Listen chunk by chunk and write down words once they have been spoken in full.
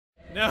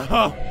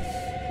No!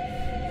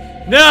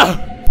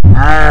 No!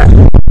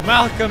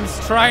 Malcolm's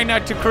try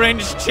not to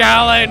cringe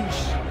challenge!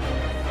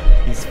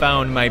 He's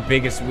found my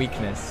biggest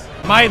weakness.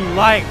 My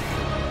life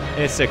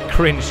is a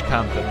cringe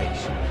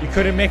compilation. You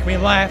couldn't make me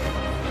laugh?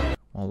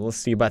 Well, we'll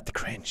see about the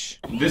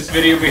cringe. This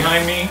video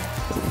behind me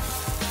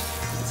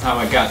is how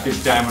I got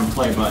this diamond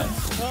play button.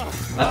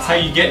 That's how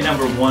you get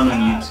 #1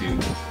 on YouTube.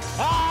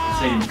 That's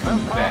how you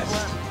become the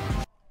best.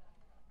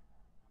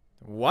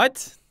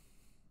 What?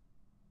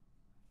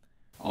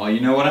 Oh,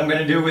 you know what I'm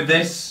gonna do with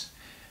this?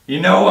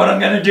 You know what I'm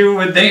gonna do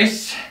with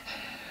this?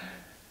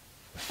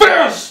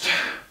 First!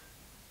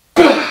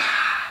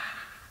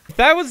 If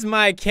that was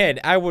my kid,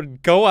 I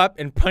would go up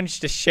and punch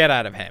the shit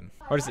out of him.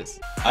 What is this?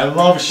 I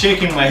love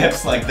shaking my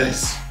hips like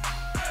this.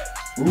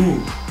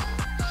 Ooh.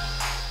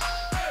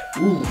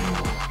 Ooh.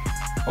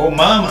 Oh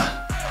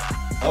mama.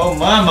 Oh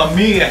mama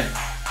mia.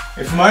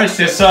 If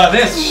Marcia saw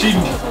this,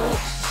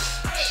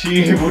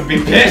 she would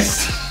be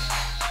pissed.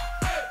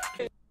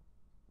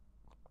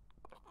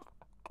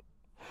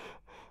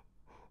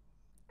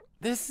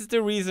 This is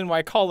the reason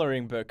why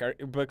coloring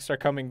books are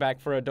coming back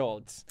for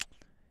adults.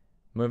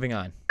 Moving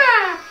on.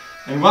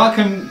 And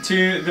welcome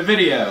to the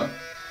video.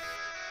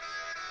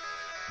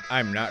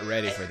 I'm not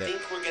ready for this. I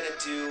think we're gonna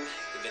do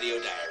the video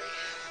diary.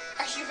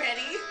 Are you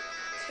ready?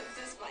 Because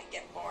this might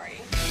get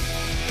boring.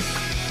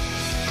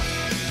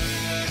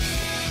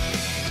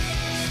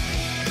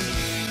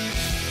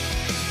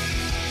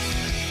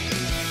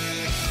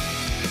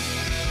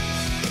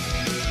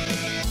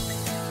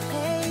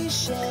 Hey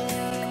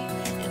Shay,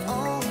 it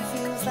only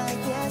feels like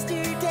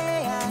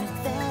yesterday I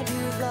found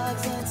your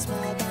vlogs and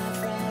smiled my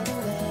frown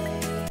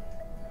away.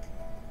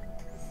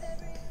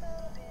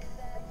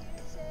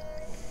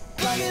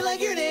 Plug it like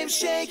your name's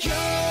Shay Cole.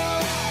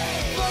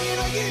 Plug it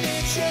like your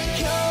name's Shay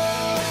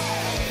Cole.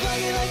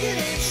 Plug it like your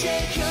name's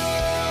Shay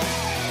Cole.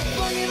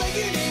 Plug it like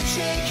your name's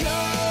Shay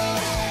Cole.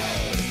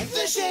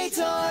 The Shay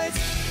Tarts.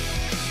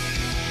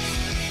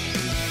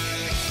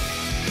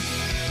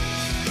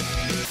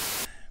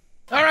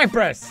 Alright,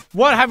 press.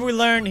 What have we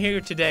learned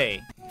here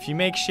today? If you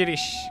make shitty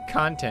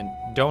content,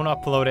 don't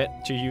upload it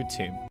to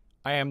YouTube.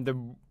 I am the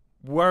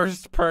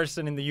worst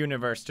person in the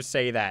universe to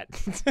say that.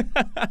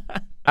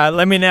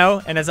 Let me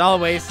know, and as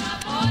always,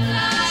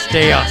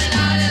 stay awesome.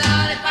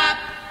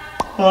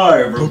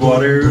 Hi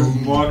everybody,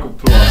 Michael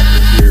Plot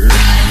here.